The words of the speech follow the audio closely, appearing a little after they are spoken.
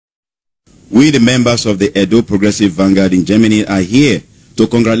We, the members of the Edo Progressive Vanguard in Germany, are here to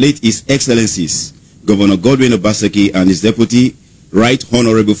congratulate His Excellencies Governor Godwin Obaseki and his Deputy, Right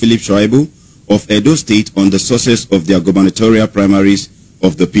Honorable Philip Shoaibu of Edo State on the success of their gubernatorial primaries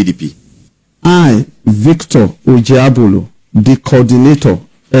of the PDP. I, Victor Ujiabulu, the coordinator,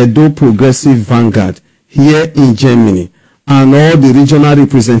 Edo Progressive Vanguard, here in Germany, and all the regional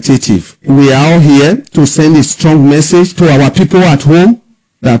representatives, we are all here to send a strong message to our people at home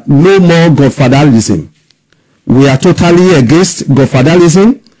that no more godfatherism. We are totally against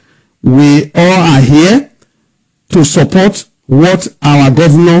godfatherism. We all are here to support what our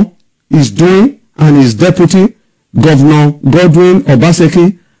governor is doing and his deputy, Governor Godwin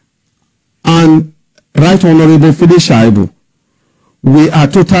Obaseki, and Right Honorable Philip Shoaibu. We are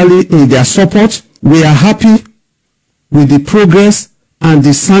totally in their support. We are happy with the progress and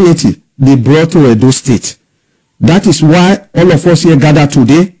the sanity they brought to Edo State. That is why all of us here gather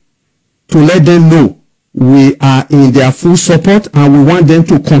today to let them know we are in their full support and we want them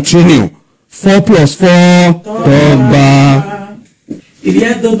to continue. 4 plus 4 Togba.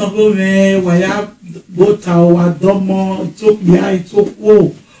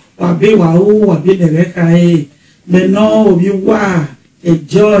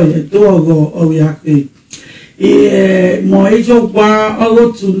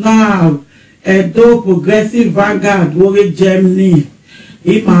 Edo Progressive Vanguard, Wore Germany,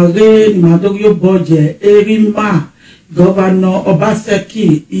 Imare, Madogyo Boje, Erima, Governor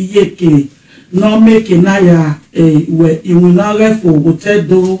Obaseki, Iyeke, Nome Kenaya, we Imunarefo,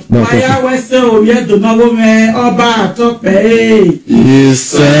 Utedo, Maya Wese, Oyedo, Nagome, Oba, Tope. Yes,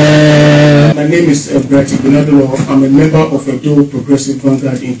 sir. My name is Brati Benadolo. I'm a member of Edo Progressive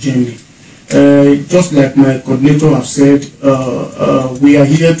Vanguard in Germany. Just like my coordinator have said, we are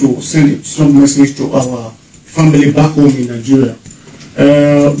here to send a strong message to our family back home in Nigeria.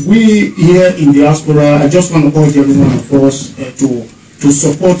 We here in Diaspora, I just want to urge every one of us to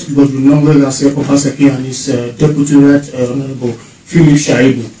support Godwin Obaseki and his Deputy Right Honorable Philip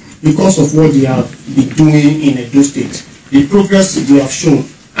Shoaibu because of what they have been doing in Edo State. The progress they have shown.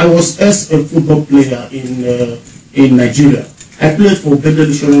 I was as a football player in Nigeria. I played for Bedell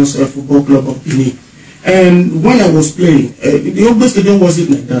Insurance Football Club of Benin. And when I was playing, the Ogbe Stadium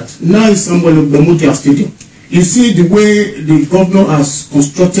wasn't like that. Now it's Samuel Ogbemudia Stadium. You see the way the governor has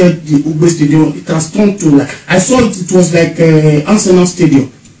constructed the Ogbe Stadium, it has turned to like, I saw it was like Arsenal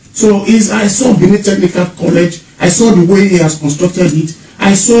Stadium. So I saw Benin Technical College, I saw the way he has constructed it.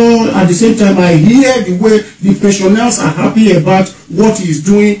 I saw at the same time, I hear the way the pensioners are happy about what he is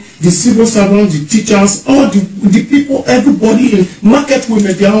doing, the civil servants, the teachers, all the people, everybody in market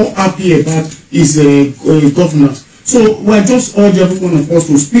women, they are all happy about his governance. So we just urge every one of us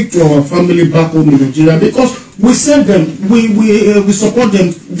to speak to our family back home in Nigeria because we send them, we support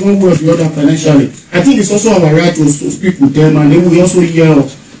them one way or the other financially. I think it's also our right to speak with them and then we also hear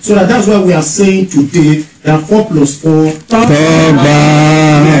us. So that's why we are saying today that 4 plus 4.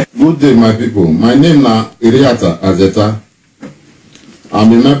 Good day, my people. My name is Iriata Azeta.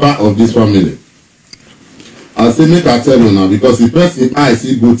 I'm a member of this family. I say make I tell you now because the person I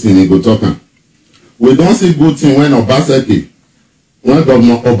see good thing, he go talk. We don't see good thing when Governor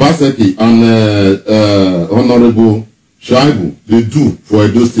Obaseki and Honorable Shoaibu they do for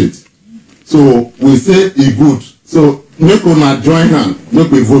Edo State. So we say he good. So make una join hand,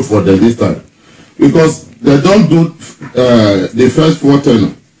 make we vote for them this time. Because they don't do the first 4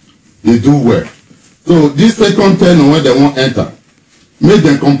 tenure, they do well. So this second tenure when they won't enter, make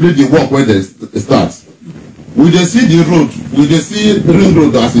them complete the work when they start. We they see the road, we they see ring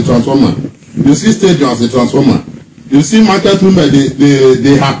road as a transformer. You see stadium as a transformer. You see market women,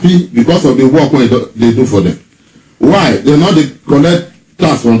 they happy because of the work when they do for them. Why? They not they collect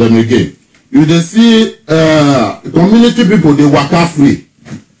tax from them again. You they see community people, they work out free.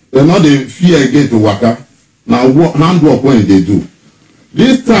 They not they fear again to work out. Now handwork when they do.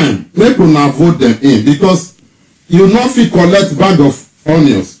 This time, make una vote them in because you not fit collect bag of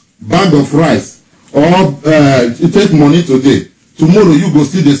onions, bag of rice, or you take money today. Tomorrow you go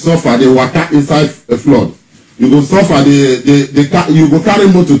see the suffer, they waka inside a flood. You go suffer, you go carry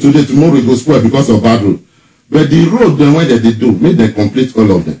motor today, tomorrow you go spoil because of bad road. But the road, then when they do, make them complete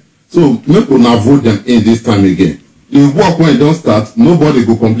all of them. So make una vote them in this time again. The work when it don't start, nobody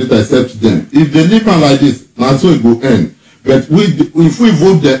go complete except them. If they leave on like this, now so it go end. But if we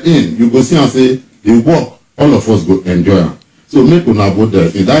vote them in, you go see and say the work, all of us go enjoy it. So make una vote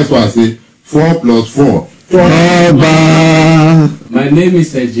them in. That's why I say 4 plus 4. My name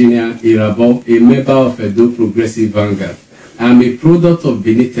is Engineer Irabo, a member of Edo Progressive Vanguard. I'm a product of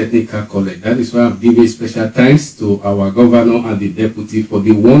Benin Technical College. That is why I'm giving special thanks to our governor and the deputy for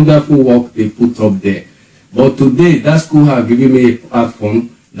the wonderful work they put up there. But today, that school has given me a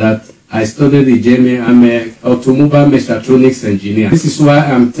platform that I studied in Germany. I'm an automobile mechatronics engineer. This is why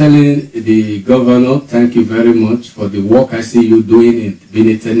I'm telling the governor, thank you very much for the work I see you doing in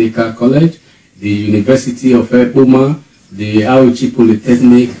Benin Technical College, the University of Ekpoma, the Auchi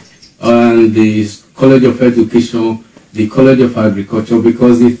Polytechnic, and the College of Education, the College of Agriculture,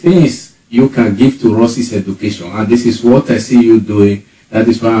 because the things you can give to us is education. And this is what I see you doing. That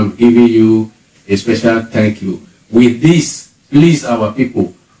is why I'm giving you a special thank you. With this, please, our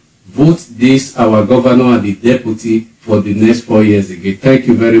people, vote this, our governor and the deputy, for the next 4 years again. Thank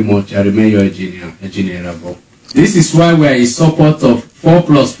you very much. I remain your engineer Rabo. This is why we are in support of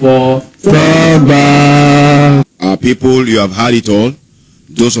 4+4. Our people, you have heard it all.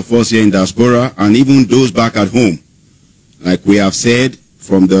 Those of us here in Diaspora and even those back at home. Like we have said,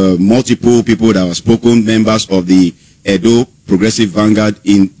 from the multiple people that have spoken, members of the Edo Progressive Vanguard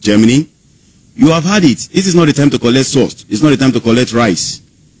in Germany, you have heard it. This is not the time to collect salt. It's not the time to collect rice.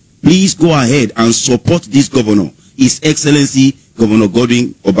 Please go ahead and support this governor, His Excellency Governor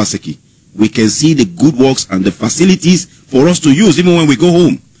Godwin Obaseki. We can see the good works and the facilities for us to use even when we go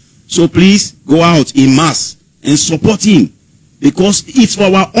home. So please go out in mass and support him, because it's for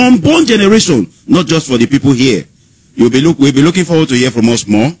our unborn generation, not just for the people here. We'll be looking forward to hear from us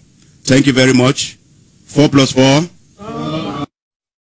more. Thank you very much. 4+4.